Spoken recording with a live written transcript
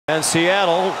And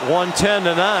Seattle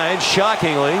 110-9,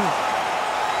 shockingly.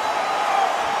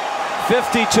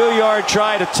 52-yard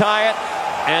try to tie it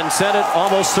and send it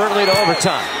almost certainly to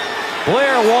overtime.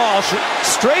 Blair Walsh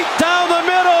straight down the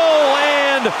middle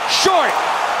and short.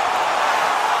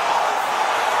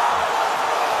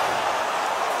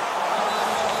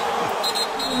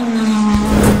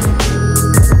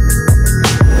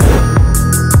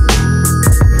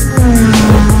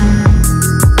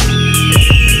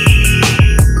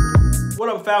 What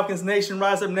up, Falcons Nation?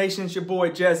 Rise Up Nation. It's your boy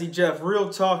Jazzy Jeff.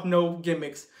 Real talk, no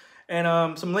gimmicks.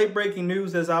 And some late breaking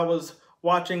news as I was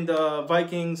watching the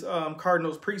Vikings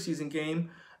Cardinals preseason game.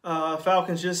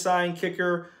 Falcons just signed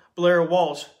kicker Blair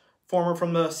Walsh, former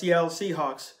from the Seattle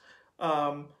Seahawks.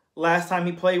 Last time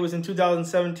he played was in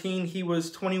 2017. He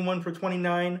was 21 for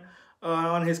 29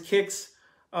 on his kicks.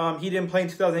 He didn't play in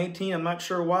 2018. I'm not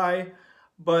sure why,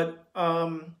 but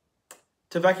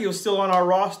Tavecchio is still on our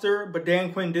roster, but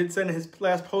Dan Quinn did say in his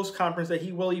last post conference that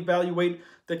he will evaluate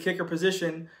the kicker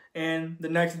position, and the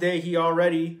next day he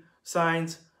already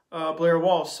signs Blair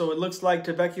Walsh. So it looks like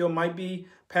Tavecchio might be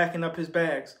packing up his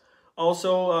bags.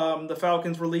 Also, the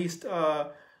Falcons released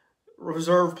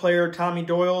reserve player Tommy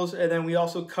Doyles, and then we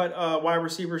also cut wide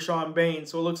receiver Sean Bain.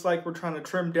 So it looks like we're trying to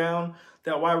trim down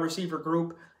that wide receiver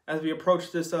group as we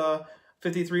approach this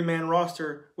 53-man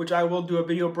roster, which I will do a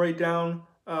video breakdown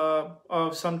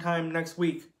of sometime next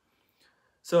week.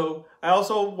 So I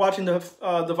also, watching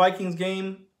the Vikings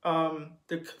game,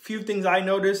 the few things I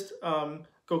noticed,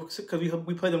 because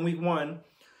we played them week 1.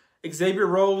 Xavier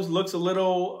Rhodes looks a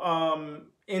little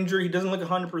injured. He doesn't look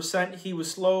 100%. He was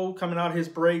slow coming out of his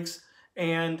breaks,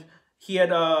 and he had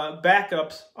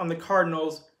backups on the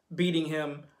Cardinals beating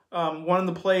him. One of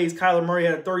the plays, Kyler Murray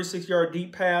had a 36-yard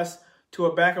deep pass to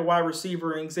a backup wide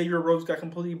receiver, and Xavier Rhodes got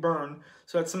completely burned.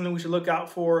 So that's something we should look out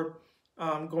for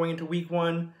going into week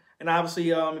 1. And obviously,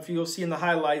 if you'll see in the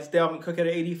highlights, Dalvin Cook had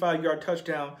an 85-yard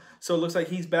touchdown. So it looks like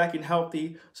he's back and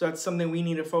healthy. So that's something we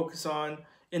need to focus on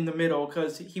in the middle,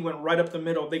 because he went right up the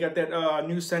middle. They got that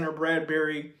new center,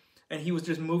 Bradbury, and he was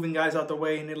just moving guys out the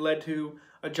way, and it led to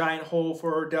a giant hole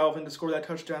for Dalvin to score that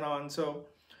touchdown on. So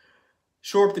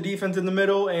shore up the defense in the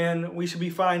middle, and we should be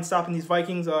fine stopping these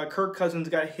Vikings. Kirk Cousins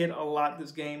got hit a lot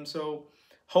this game, so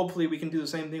hopefully we can do the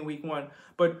same thing week 1.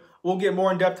 But we'll get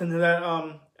more in depth into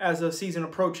that as the season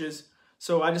approaches.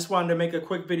 So I just wanted to make a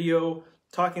quick video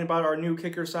talking about our new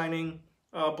kicker signing,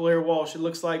 Blair Walsh. It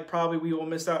looks like probably we will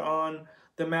miss out on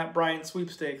the Matt Bryant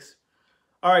sweepstakes.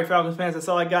 All right, Falcons fans, that's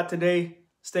all I got today.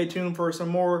 Stay tuned for some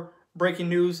more breaking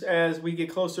news as we get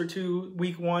closer to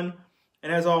week 1.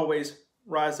 And as always,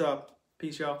 rise up.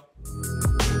 Peace, y'all.